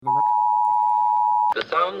The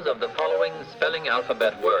sounds of the following spelling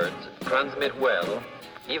alphabet words transmit well,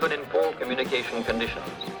 even in poor communication conditions.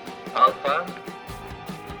 Alpha,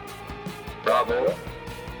 Bravo,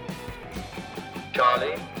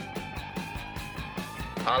 Charlie,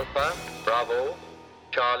 Alpha, Bravo,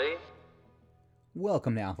 Charlie.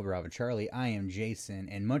 Welcome to Alpha Bravo Charlie. I am Jason,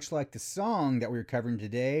 and much like the song that we're covering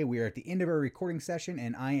today, we are at the end of our recording session,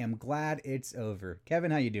 and I am glad it's over.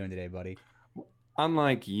 Kevin, how you doing today, buddy?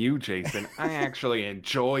 Unlike you, Jason, I actually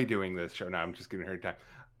enjoy doing this show. Now I'm just giving her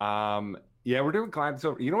time. Yeah, we're doing glad it's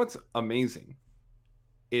over. You know what's amazing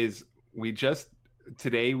is this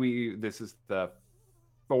is the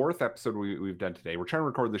fourth episode we've done today. We're trying to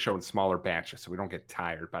record the show in smaller batches so we don't get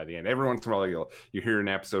tired by the end. Every once in a while you hear an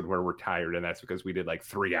episode where we're tired, and that's because we did like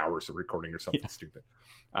 3 hours of recording or something stupid.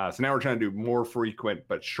 So now we're trying to do more frequent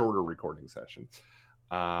but shorter recording sessions.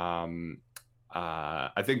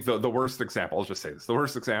 I think the worst example, I'll just say this, the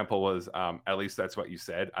worst example was at least that's what you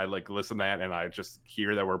said. I listened to that and I just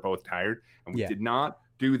hear that we're both tired, and we did not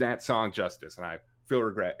do that song justice, and I feel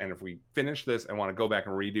regret. And if we finish this and want to go back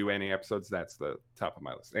and redo any episodes, that's the top of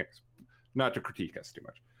my list. Anyways, not to critique us too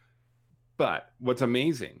much, but what's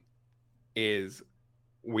amazing is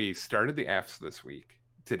we started the Fs this week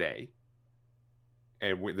today,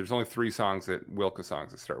 and there's only 3 songs Wilco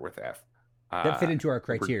songs that start with F that fit into our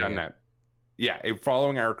criteria. We've done that. Yeah,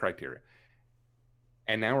 following our criteria.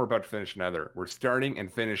 And now we're about to finish another. We're starting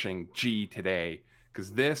and finishing G today,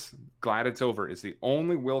 because this, Glad It's Over, is the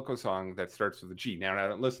only Wilco song that starts with a G.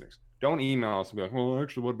 Now, listeners, don't email us and be like, well,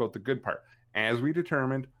 actually, what about the good part? As we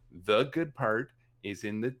determined, the good part is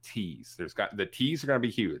in the T's. The T's are going to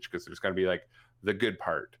be huge, because there's going to be like the good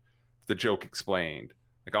part, the joke explained,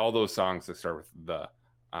 like all those songs that start with the,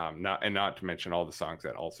 not to mention all the songs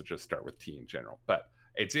that also just start with T in general. But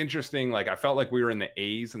it's interesting. Like, I felt like we were in the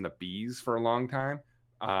A's and the B's for a long time,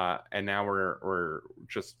 and now we're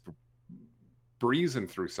just breezing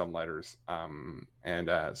through some letters.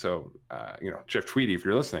 So Jeff Tweedy, if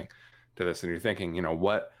you're listening to this and you're thinking,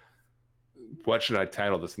 what should I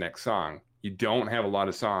title this next song? You don't have a lot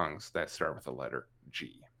of songs that start with the letter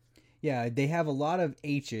G. Yeah, they have a lot of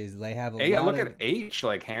H's. They have at H,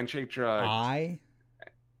 like Handshake Drug.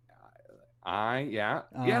 Yeah,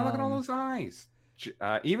 look at all those I's.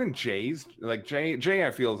 Even J's, like J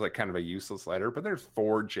I feel is like kind of a useless letter, but there's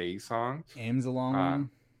 4 J songs. M's a long one.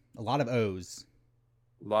 A lot of O's.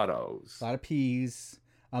 A lot of O's. A lot of P's.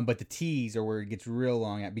 But the T's are where it gets real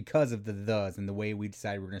long at because of the thes and the way we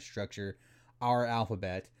decided we're going to structure our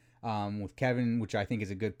alphabet. With Kevin, which I think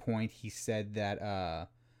is a good point, he said that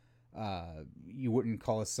you wouldn't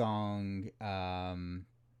call a song...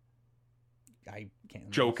 I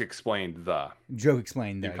can't. Joke explained the. Joke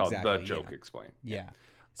explained the. You call exactly, the joke explained. Yeah.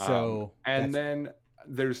 So. And then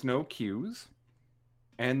there's no Q's,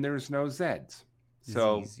 and there's no Z's.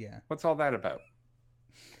 So what's all that about?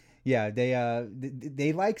 Yeah,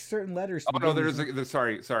 they like certain letters. Oh no,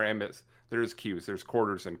 sorry, I missed. There's Q's. There's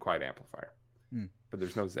quarters and quiet amplifier, but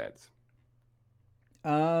there's no Z's.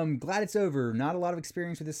 Glad It's Over. Not a lot of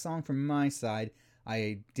experience with this song from my side.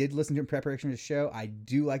 I did listen to it in preparation for the show. I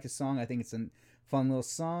do like the song. I think it's a fun little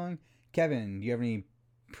song. Kevin, do you have any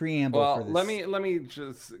preamble for this? Well, let me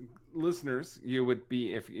just, listeners, you would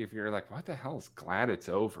be, if you're like, what the hell is Glad It's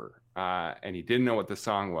Over? And you didn't know what the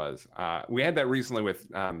song was. We had that recently with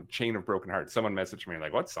Chain of Broken Hearts. Someone messaged me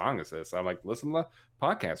like, what song is this? I'm like, listen to the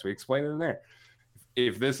podcast. We explain it in there.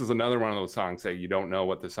 If this is another one of those songs that you don't know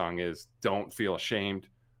what the song is, don't feel ashamed.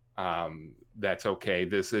 That's okay.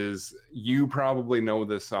 You probably know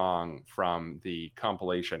this song from the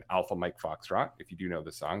compilation Alpha Mike Foxtrot. If you do know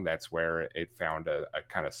the song, that's where it found a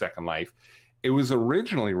kind of second life. It was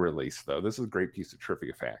originally released, though, this is a great piece of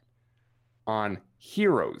trivia fact, on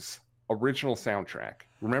Heroes original soundtrack.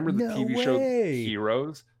 Remember the TV show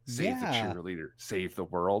Heroes? Save the cheerleader, save the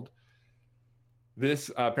world.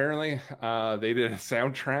 This apparently they did a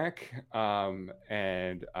soundtrack,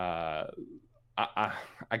 and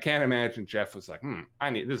I can't imagine Jeff was like,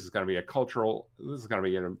 this is going to be a cultural, this is going to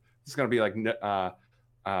be like No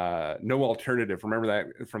Alternative. Remember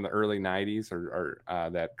that from the early 90s or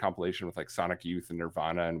that compilation with like Sonic Youth and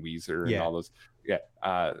Nirvana and Weezer and all those.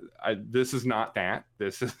 This is not that.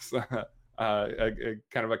 This is a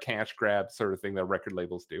kind of a cash grab sort of thing that record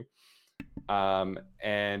labels do. So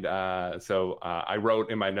I wrote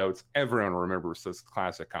in my notes, everyone remembers this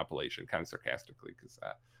classic compilation, kind of sarcastically, because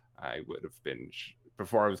I would have been,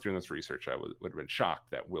 before I was doing this research, I would have been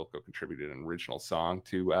shocked that Wilco contributed an original song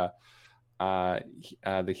to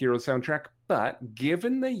the Hero soundtrack. But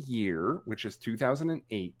given the year, which is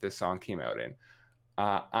 2008, this song came out in,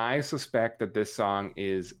 I suspect that this song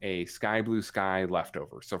is a Sky Blue Sky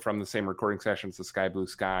leftover. So from the same recording sessions, the Sky Blue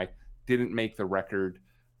Sky didn't make the record,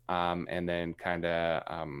 and then kind of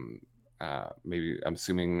maybe I'm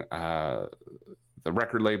assuming the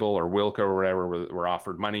record label or Wilco or whatever were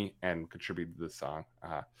offered money and contributed to this song.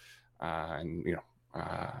 And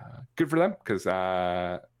good for them, because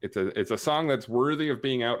it's a song that's worthy of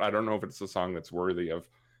being out. I don't know if it's a song that's worthy of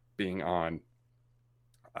being on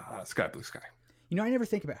Sky Blue Sky. I never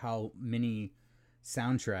think about how many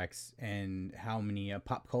soundtracks and how many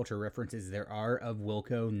pop culture references there are of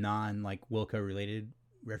Wilco, like Wilco related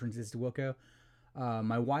references to Wilco.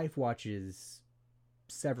 My wife watches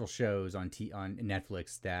several shows on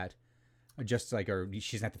Netflix that just like, or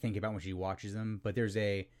she doesn't have to think about when she watches them. But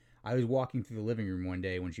I was walking through the living room one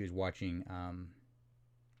day when she was watching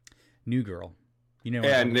New Girl.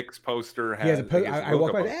 Yeah, Nick's poster has. I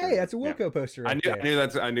walked by. Hey, that's a Wilco poster. Right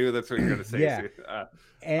I knew that's what you were gonna say. Yeah.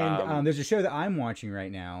 And there's a show that I'm watching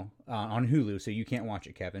right now on Hulu, so you can't watch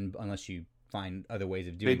it, Kevin, unless you find other ways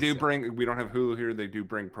of doing it. They do bring. We don't have Hulu here. They do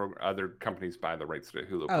bring other companies buy the rights to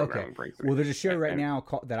Hulu programming. Okay. Well, there's a show right now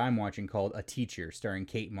that I'm watching called A Teacher, starring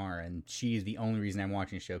Kate Mara, and she is the only reason I'm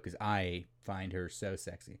watching the show because I find her so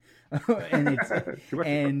sexy.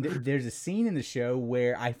 and there's a scene in the show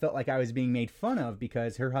where I felt like I was being made fun of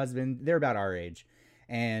because her husband, they're about our age,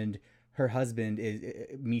 and her husband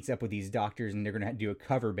meets up with these doctors and they're going to do a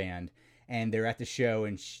cover band. And they're at the show,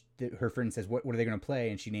 and her friend says, "What are they going to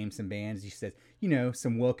play?" And she names some bands. She says,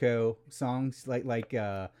 some Wilco songs like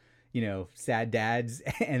Sad Dads.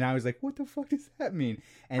 And I was like, "What the fuck does that mean?"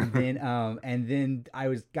 And then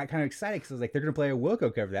I got kind of excited because I was like, "They're going to play a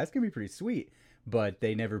Wilco cover. That's going to be pretty sweet." But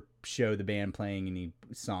they never show the band playing any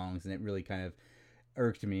songs, and it really kind of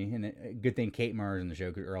irked me. And good thing Kate Mara's in the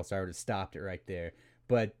show, or else I would have stopped it right there.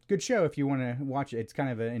 But good show if you want to watch it. It's kind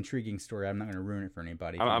of an intriguing story. I'm not going to ruin it for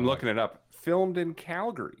anybody. I'm looking it up. Filmed in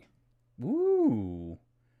Calgary. Ooh.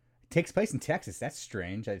 It takes place in Texas. That's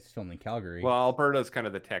strange. It's filmed in Calgary. Well, Alberta's kind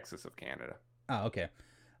of the Texas of Canada. Oh, okay.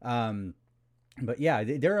 But yeah,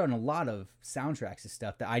 they're on a lot of soundtracks and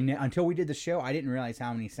stuff that until we did the show, I didn't realize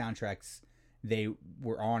how many soundtracks they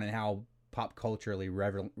were on and how pop culturally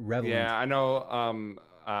relevant. Yeah, I know.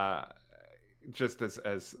 Just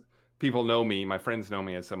as people know me, my friends know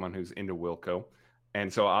me as someone who's into Wilco.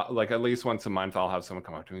 And so like at least once a month, I'll have someone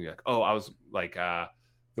come up to me and be like, "Oh, I was like,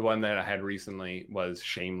 the one that I had recently was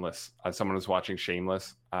Shameless. Someone was watching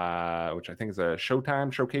Shameless, which I think is a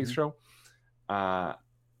Showtime showcase show.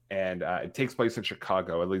 And it takes place in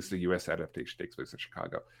Chicago. At least the US adaptation takes place in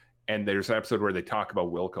Chicago. And there's an episode where they talk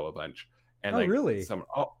about Wilco a bunch. And really?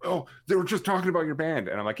 They were just talking about your band.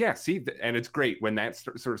 And I'm like, yeah, see, and it's great when that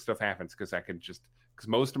sort of stuff happens, because because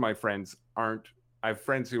most of my friends aren't, I have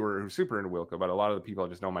friends who are super into Wilco, but a lot of the people I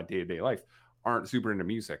just know in my day-to-day life aren't super into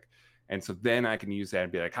music. And so then I can use that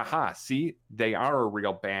and be like, haha, see, they are a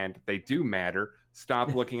real band. They do matter.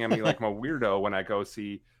 Stop looking at me like I'm a weirdo when I go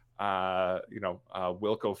see,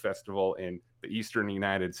 Wilco Festival in the Eastern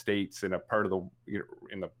United States in a part of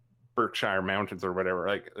in the Berkshire Mountains or whatever.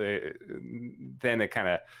 Like, then it kind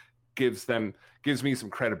of gives me some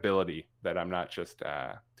credibility that I'm not just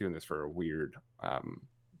doing this for a weird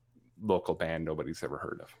local band nobody's ever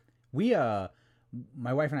heard of.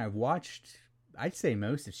 My wife and I have watched, I'd say,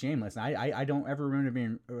 most of Shameless. I don't ever remember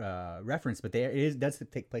being referenced, but it does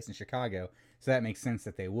take place in Chicago, so that makes sense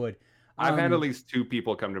that they would. I've had at least 2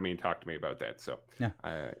 people come to me and talk to me about that. So yeah.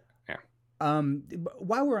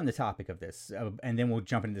 While we're on the topic of this, and then we'll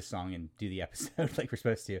jump into the song and do the episode like we're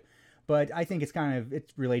supposed to. But I think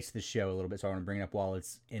it relates to the show a little bit, so I want to bring it up while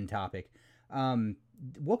it's in topic.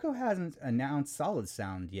 Wilco hasn't announced Solid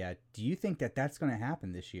Sound yet. Do you think that that's going to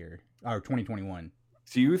happen this year, or 2021?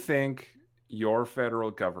 Do you think your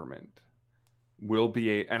federal government will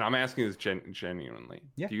be and I'm asking this genuinely.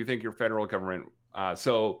 Yeah. Do you think your federal government,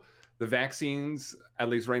 so the vaccines, at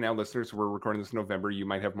least right now, listeners, we're recording this in November. You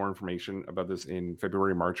might have more information about this in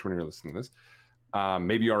February, March when you're listening to this.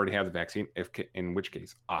 Maybe you already have the vaccine, in which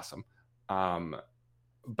case, awesome.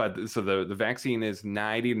 But so the vaccine is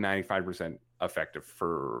 90 to 95% effective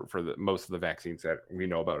for most of the vaccines that we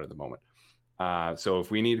know about at the moment. So if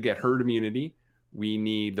we need to get herd immunity, we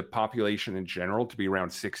need the population in general to be around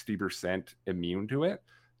 60% immune to it.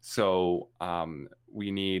 So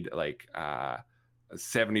we need like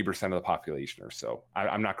 70% of the population or so.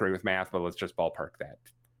 I'm not great with math, but let's just ballpark that.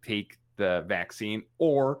 Take the vaccine,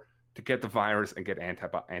 or to get the virus and get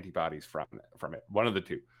antibodies from it. One of the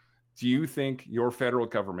two. Do you think your federal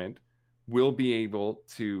government will be able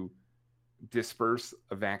to disperse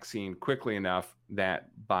a vaccine quickly enough that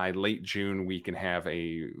by late June we can have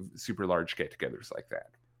a super large get-togethers like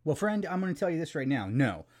that? Well, friend, I'm going to tell you this right now.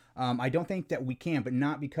 No, I don't think that we can, but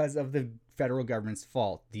not because of the federal government's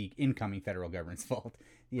fault, the incoming federal government's fault,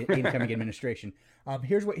 the incoming administration.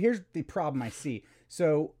 Here's the problem I see.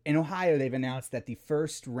 So in Ohio, they've announced that the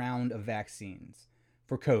first round of vaccines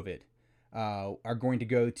for COVID are going to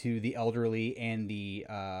go to the elderly and the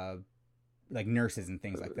like nurses and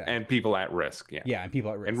things like that, and people at risk. Yeah, yeah, and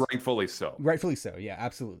people at risk, and rightfully so. Rightfully so. Yeah,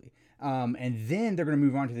 absolutely. And then they're going to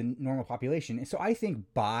move on to the normal population. And so I think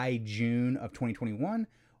by June of 2021,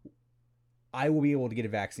 I will be able to get a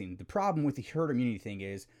vaccine. The problem with the herd immunity thing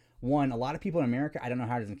is, one, a lot of people in America, I don't know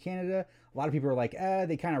how it is in Canada, a lot of people are like,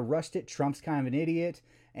 they kind of rushed it. Trump's kind of an idiot.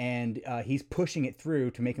 And he's pushing it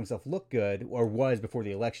through to make himself look good, or was before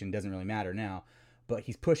the election. Doesn't really matter now. But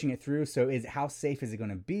he's pushing it through. So how safe is it going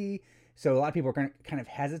to be? So a lot of people are kind of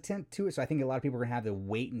hesitant to it. So I think a lot of people are going to have to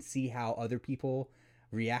wait and see how other people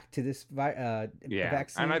react to this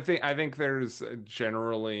vaccine. And I think there's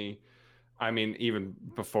generally, I mean, even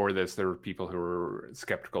before this, there were people who were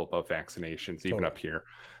skeptical about vaccinations, even up here.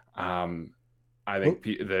 I think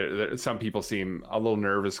some people seem a little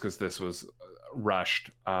nervous because this was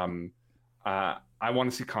rushed. I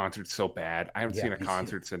want to see concerts so bad. I haven't seen a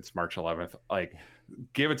concert since March 11th. Like,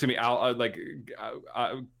 give it to me. I'll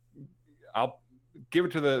give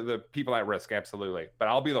it to the people at risk, absolutely. But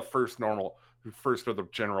I'll be the first of the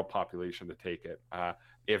general population to take it.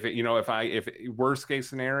 If worst case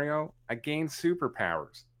scenario, I gain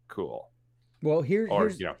superpowers, cool. Well, here's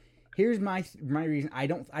my reason. I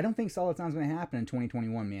don't think Solid Sound's going to happen in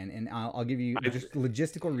 2021, man. And I'll give you just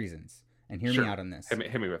logistical reasons, and hear me out on this.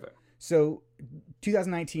 Hit me with it. So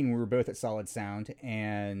 2019, we were both at Solid Sound,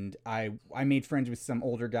 and I made friends with some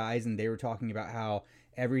older guys, and they were talking about how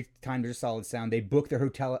every time there's a Solid Sound, they book their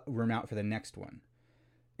hotel room out for the next one.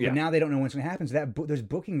 But now they don't know what's going to happen. So those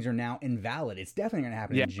bookings are now invalid. It's definitely going to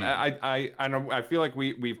happen in June. I know. I feel like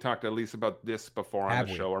we've talked at least about this before on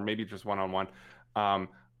the show, or maybe just one-on-one.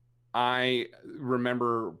 I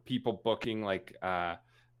remember people booking like,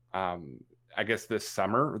 I guess this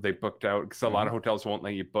summer they booked out, because a lot of hotels won't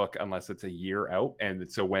let you book unless it's a year out.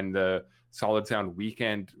 And so when the Solid Sound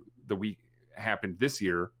weekend, the week happened this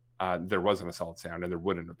year, there wasn't a Solid Sound, and there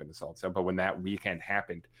wouldn't have been a Solid Sound. But when that weekend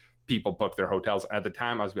happened, people booked their hotels. At the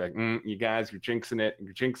time, I was like, you guys, you're jinxing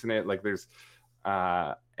it. Like there's,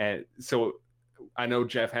 and so I know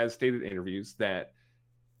Jeff has stated in interviews that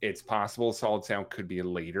it's possible Solid Sound could be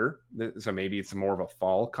later. So maybe it's more of a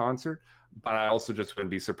fall concert, but I also just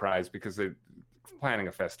wouldn't be surprised, because planning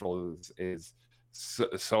a festival is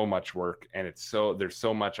so much work, and there's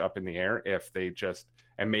so much up in the air. If they just,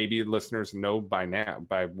 and maybe listeners know by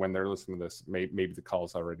when they're listening to this, maybe the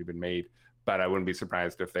call's already been made. But I wouldn't be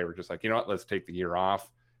surprised if they were just like, you know what, let's take the year off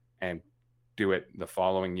and do it the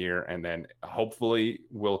following year. And then hopefully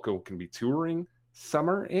Wilco can be touring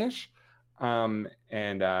summer-ish. And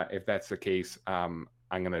if that's the case, I'm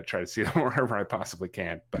going to try to see them wherever I possibly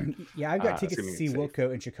can. But yeah, I've got tickets to see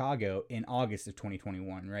Wilco in Chicago in August of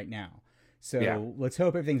 2021 right now. So let's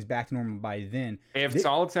hope everything's back to normal by then. If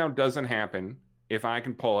Solid Sound doesn't happen, if I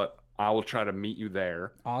can pull it, I will try to meet you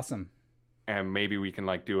there. Awesome. And maybe we can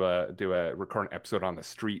like do a record an episode on the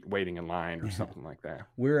street waiting in line or something like that.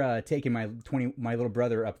 We're taking my little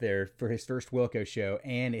brother up there for his first Wilco show,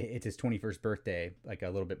 and it's his 21st birthday, like a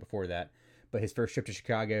little bit before that. But his first trip to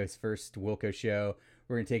Chicago, his first Wilco show,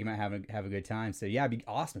 we're gonna take him out, have a good time. So yeah, it'd be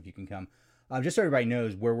awesome if you can come. Just so everybody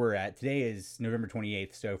knows where we're at. Today is November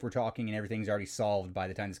 28th, so if we're talking and everything's already solved by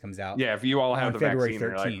the time this comes out, if you all have the February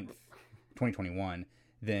vaccine, 13th, 2021,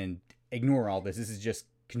 then ignore all this. This is just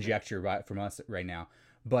conjecture from us right now.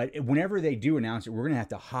 But whenever they do announce it, we're gonna have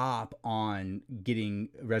to hop on getting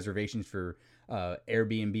reservations for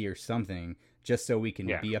Airbnb or something, just so we can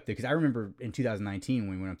be up there. Because I remember in 2019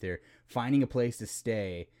 when we went up there, finding a place to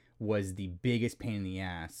stay was the biggest pain in the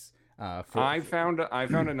ass. I found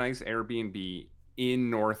a nice Airbnb in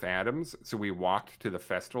North Adams, so we walked to the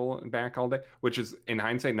festival and back all day, which is in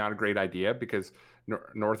hindsight not a great idea, because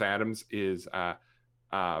North Adams is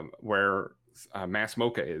where Mass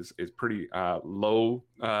Mocha is pretty low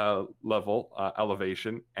level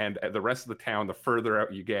elevation, and the rest of the town, the further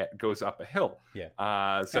out you get, goes up a hill.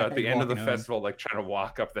 So at the end of the festival, like trying to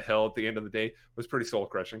walk up the hill at the end of the day was pretty soul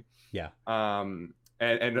crushing.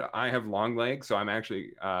 And I have long legs, so I'm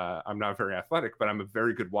actually I'm not very athletic, but I'm a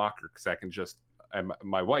very good walker, because I can just, and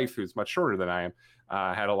my wife, who's much shorter than I am,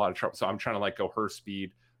 had a lot of trouble, so I'm trying to like go her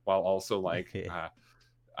speed while also like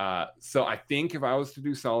so I think if I was to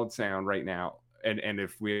do Solid Sound right now, and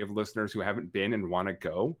if we have listeners who haven't been and want to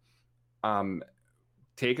go,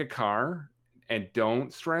 take a car and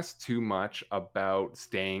don't stress too much about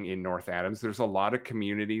staying in North Adams. There's a lot of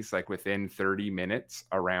communities like within 30 minutes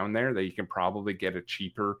around there that you can probably get a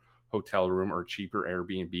cheaper hotel room or cheaper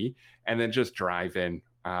Airbnb, and then just drive in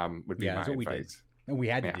would be my advice. We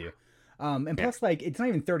had to do. And plus, like, it's not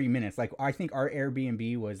even 30 minutes. Like, I think our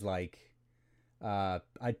Airbnb was like a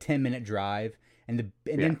 10-minute drive, and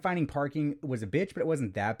then finding parking was a bitch, but it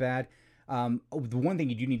wasn't that bad. The one thing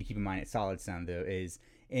you do need to keep in mind at Solid Sun, though, is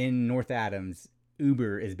in North Adams,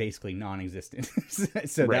 Uber is basically non-existent.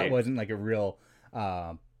 So that wasn't like a real.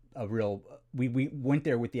 We went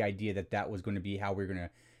there with the idea that was going to be how we we're going to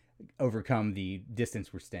overcome the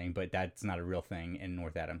distance we're staying, but that's not a real thing in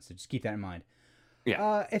North Adams. So just keep that in mind.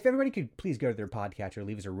 Yeah. If everybody could please go to their podcatcher,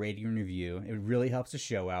 leave us a rating and review. It really helps the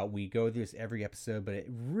show out. We go through this every episode, but it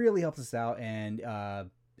really helps us out, and I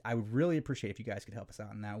would really appreciate if you guys could help us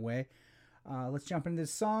out in that way. Let's jump into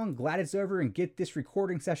this song. Glad it's over, and get this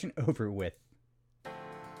recording session over with. I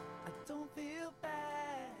don't feel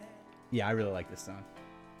bad. Yeah, I really like this song.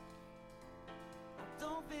 I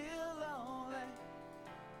don't feel lonely.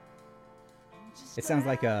 It sounds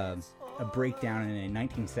like a breakdown in a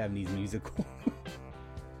 1970s musical.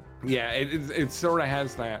 Yeah, it sort of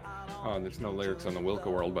has that. Oh, there's no lyrics on the Wilco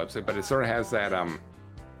World website, but it sort of has that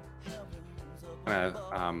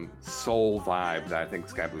soul vibe that I think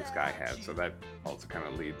Sky Blue Sky had. So that also kind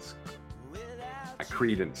of leads a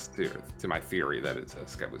credence to my theory that it's a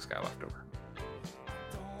Sky Blue Sky leftover.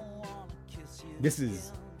 This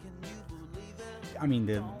is, I mean,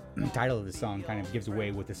 the title of the song kind of gives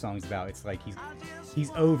away what the song's about. It's like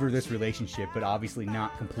he's over this relationship, but obviously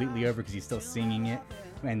not completely over because he's still singing it,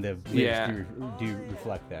 and the lyrics do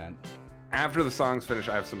reflect that. After the song's finished,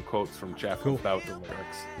 I have some quotes from Jeff about the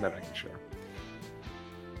lyrics that I can share.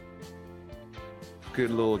 Good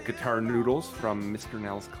little guitar noodles from Mr.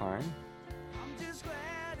 Nels Klein.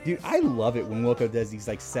 Dude, I love it when Wilco does these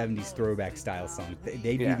like 70s throwback style songs.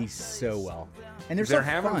 They do these so well. And they're so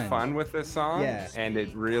having fun with this song, yeah. And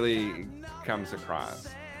it really comes across.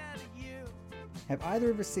 Have either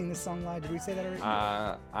of us seen this song live? Did we say that already?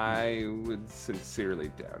 I would sincerely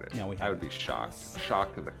doubt it. No, we haven't. I would be shocked.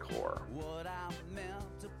 Shocked to the core.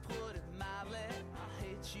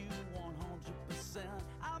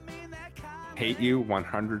 Hate you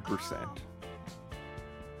 100%.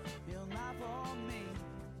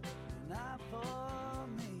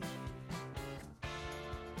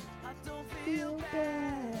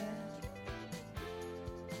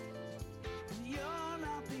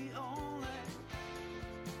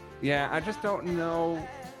 Yeah, I just don't know,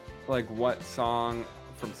 like, what song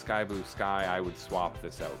from Sky Blue Sky I would swap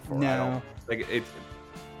this out for. No. I don't, like, it's,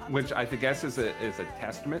 which I guess is a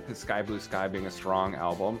testament to Sky Blue Sky being a strong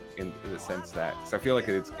album in the sense that, so I feel like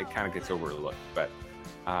it kind of gets overlooked, but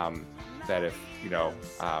that if,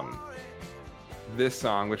 this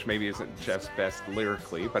song, which maybe isn't Jeff's best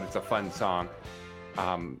lyrically, but it's a fun song,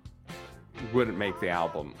 wouldn't make the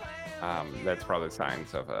album. That's probably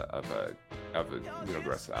signs of the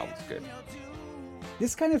rest of the album's good.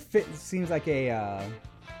 This kind of seems like a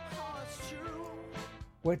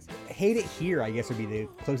Hate It Here, I guess, would be the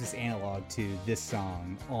closest analog to this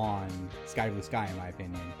song on Sky Blue Sky, in my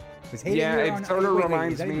opinion. It sort of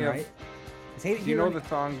reminds me of. Right? Is Hate It Do Here you know the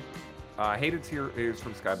song? Hate It Here is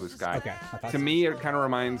from Sky Blue Sky. Okay. To me, it kind of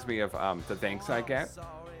reminds me of The Thanks I Get.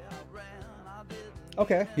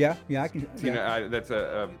 Okay. Yeah. I can. Yeah. That's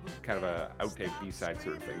a kind of a outtake B-side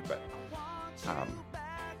sort of thing, but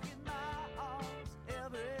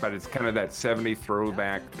it's kind of that 70s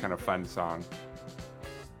throwback kind of fun song.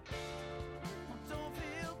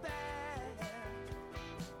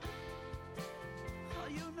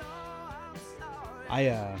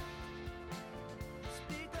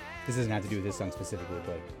 This doesn't have to do with this song specifically,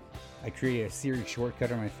 but I created a Siri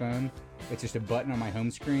shortcut on my phone. It's just a button on my home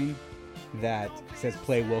screen that says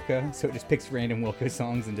play Wilco, so it just picks random Wilco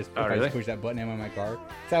songs and just I just push that button on my car.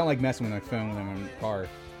 So I don't like messing with my phone when I'm in the car,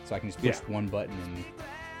 so I can just push one button and.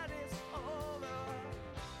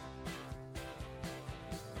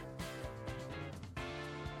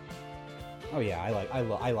 Oh yeah,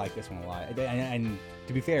 I like this one a lot. And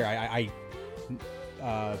to be fair, I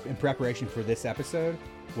in preparation for this episode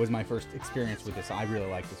was my first experience with this. I really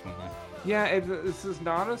like this one. Yeah, this is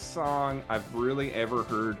not a song I've really ever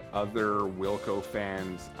heard other Wilco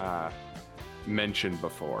fans mention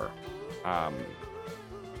before.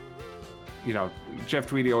 Jeff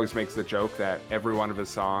Tweedy always makes the joke that every one of his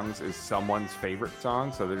songs is someone's favorite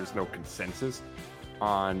song, so there's no consensus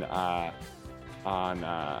on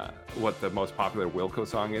what the most popular Wilco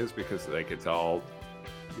song is, because like it's all,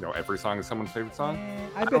 every song is someone's favorite song.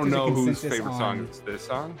 I don't know whose favorite song is this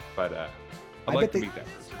song, but I'd like to meet that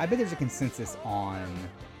person. I bet there's a consensus on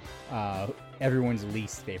everyone's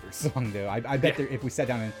least favorite song, though. I bet there, if we sat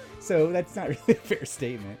down and... So that's not really a fair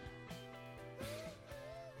statement.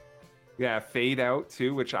 Yeah, Fade Out,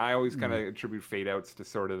 too, which I always kind of attribute Fade Outs to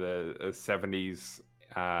sort of the 70s,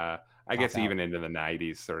 I guess even into the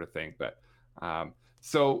 90s sort of thing. But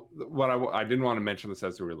so what I didn't want to mention this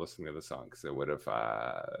as we were listening to the song, because it would have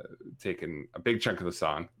taken a big chunk of the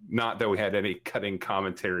song. Not that we had any cutting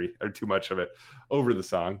commentary or too much of it over the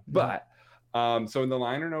song. But so in the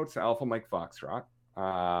liner notes, Alpha Mike Foxtrot,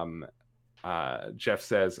 Jeff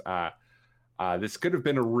says, this could have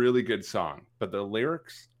been a really good song, but the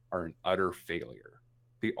lyrics are an utter failure.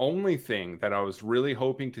 The only thing that I was really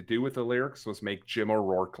hoping to do with the lyrics was make Jim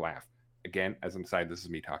O'Rourke laugh. Again, as an aside, this is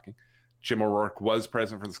me talking. Jim O'Rourke was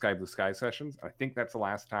present for the Sky Blue Sky sessions. I think that's the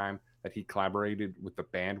last time that he collaborated with the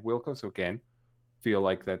band Wilco. So again, feel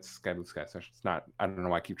like that's Sky Blue Sky sessions. Not, I don't know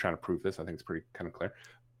why I keep trying to prove this. I think it's pretty kind of clear.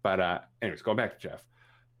 But anyways, going back to Jeff.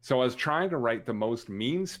 So I was trying to write the most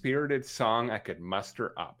mean-spirited song I could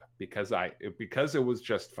muster up because it was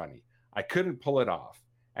just funny. I couldn't pull it off.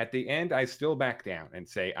 At the end, I still back down and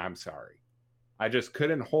say, I'm sorry. I just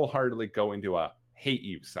couldn't wholeheartedly go into a hate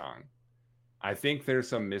you song. I think there's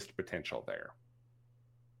some missed potential there.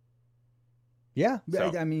 Yeah.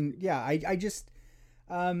 So. I mean, yeah, I just,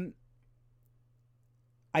 I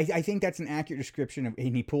think that's an accurate description of,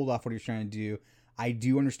 and he pulled off what he was trying to do. I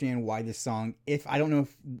do understand why this song, I don't know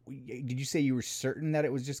if, did you say you were certain that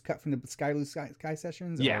it was just cut from the Sky Blue Sky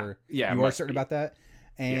sessions? Yeah. Or yeah. You are certain about that?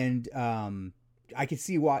 And, I could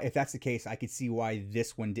see why, if that's the case, I could see why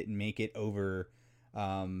this one didn't make it over,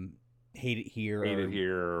 Hate It Here. Hate It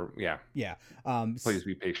Here. Yeah. Yeah. Please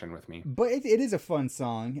be patient with me. But it is a fun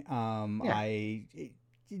song. It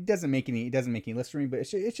doesn't make any list for me, but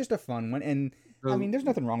it's just a fun one. And I mean, there's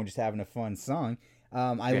nothing wrong with just having a fun song.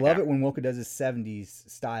 I love it when Wilco does his 70s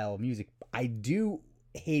style music. I do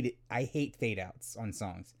hate it. I hate fade outs on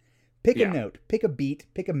songs. Pick a note, pick a beat,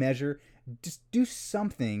 pick a measure, just do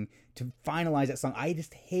something to finalize that song. I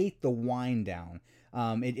just hate the wind down.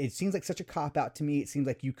 It seems like such a cop out to me. It seems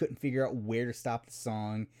like you couldn't figure out where to stop the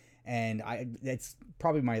song. And that's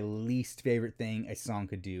probably my least favorite thing a song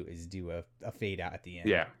could do is do a fade out at the end.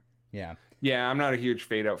 Yeah. Yeah. Yeah. I'm not a huge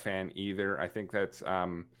fade out fan either. I think that's,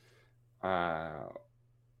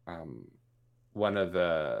 one of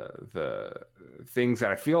the things that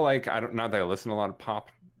I feel like not that I listen to a lot of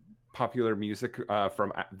popular music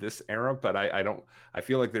from this era, but I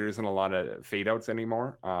feel like there isn't a lot of fade outs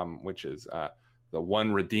anymore, which is the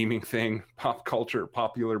one redeeming thing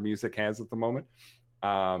popular music has at the moment.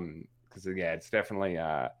 Because it's definitely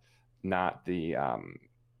not the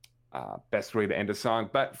best way to end a song,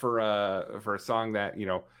 but for a song that,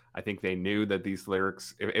 I think they knew that these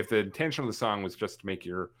lyrics, if the intention of the song was just to make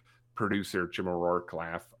your producer Jim O'Rourke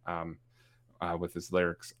laugh with his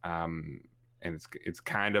lyrics, and it's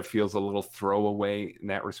kind of feels a little throwaway in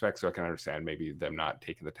that respect. So I can understand maybe them not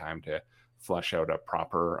taking the time to flesh out a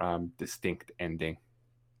proper distinct ending.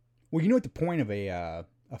 Well, you know what the point of a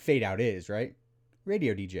fade out is, right?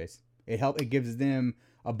 Radio DJs. It gives them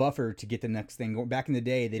a buffer to get the next thing. Back in the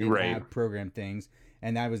day, they didn't have programmed things,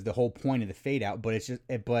 and that was the whole point of the fade out. But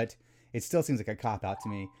it still seems like a cop out to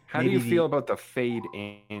me. How do you feel about the fade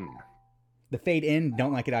in? The fade in,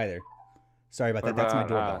 don't like it either. Sorry about that. That's my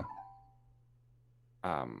doorbell.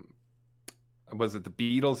 Was it the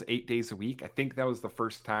Beatles 8 Days a Week? I think that was the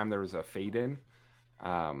first time there was a fade in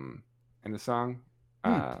the song.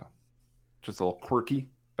 Just a little quirky,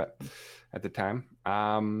 but at the time.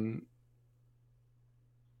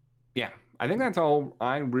 Yeah, I think that's all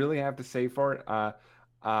I really have to say for it.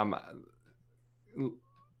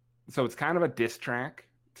 So it's kind of a diss track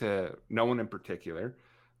to no one in particular.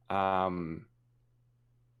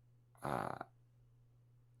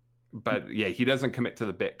 But yeah, he doesn't commit to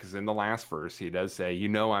the bit because in the last verse, he does say,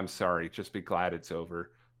 I'm sorry. Just be glad it's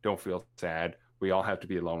over. Don't feel sad. We all have to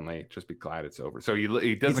be lonely. Just be glad it's over. So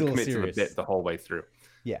he doesn't commit to the bit the whole way through.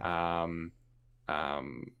 Yeah.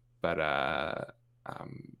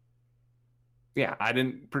 Yeah, I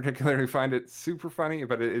didn't particularly find it super funny,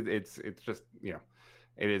 but it's just,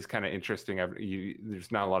 it is kind of interesting. There's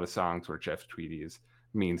not a lot of songs where Jeff Tweedy is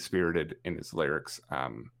mean-spirited in his lyrics,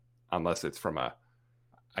 unless it's from a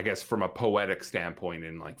poetic standpoint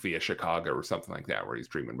in like Via Chicago or something like that, where he's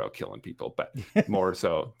dreaming about killing people. But more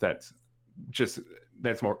so, that's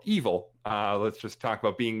more evil. Let's just talk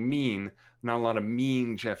about being mean. Not a lot of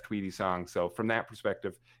mean Jeff Tweedy songs. So from that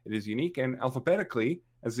perspective, it is unique. And alphabetically,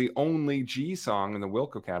 as the only G song in the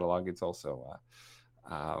Wilco catalog, it's also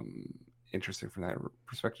interesting from that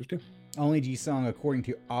perspective too. Only G song according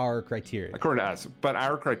to our criteria. According to us, but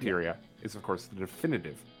our criteria is, of course, the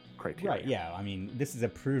definitive criteria. Right, yeah. I mean, this is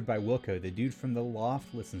approved by Wilco. The dude from The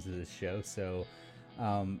Loft listens to this show, so...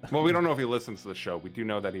 well, we don't know if he listens to the show. We do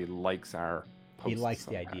know that he likes our posts. He likes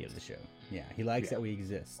sometimes. the idea of the show. Yeah, he likes that we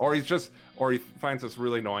exist. Or he finds us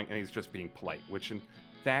really annoying and he's just being polite, which in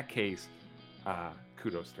that case,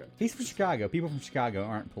 kudos to him. He's from Chicago. People from Chicago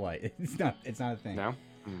aren't polite. It's not a thing.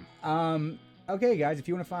 No? Okay, guys, if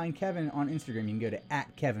you want to find Kevin on Instagram, you can go to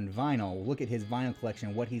 @KevinVinyl. Look at his vinyl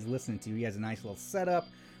collection, what he's listening to. He has a nice little setup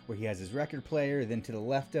where he has his record player. Then to the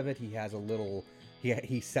left of it, he has a little...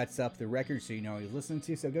 He sets up the record so you know what he's listening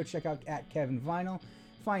to. So go check out @KevinVinyl.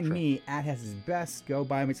 Find me at HessesBest. Go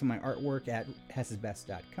buy me some of my artwork at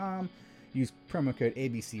HessesBest.com. Use promo code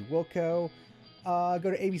ABCWilco.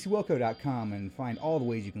 Go to abcwilco.com and find all the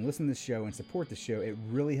ways you can listen to the show and support the show. It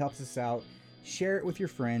really helps us out. Share it with your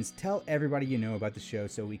friends. Tell everybody you know about the show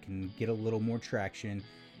so we can get a little more traction.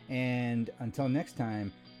 And until next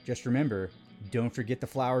time, just remember, don't forget the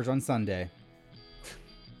flowers on Sunday.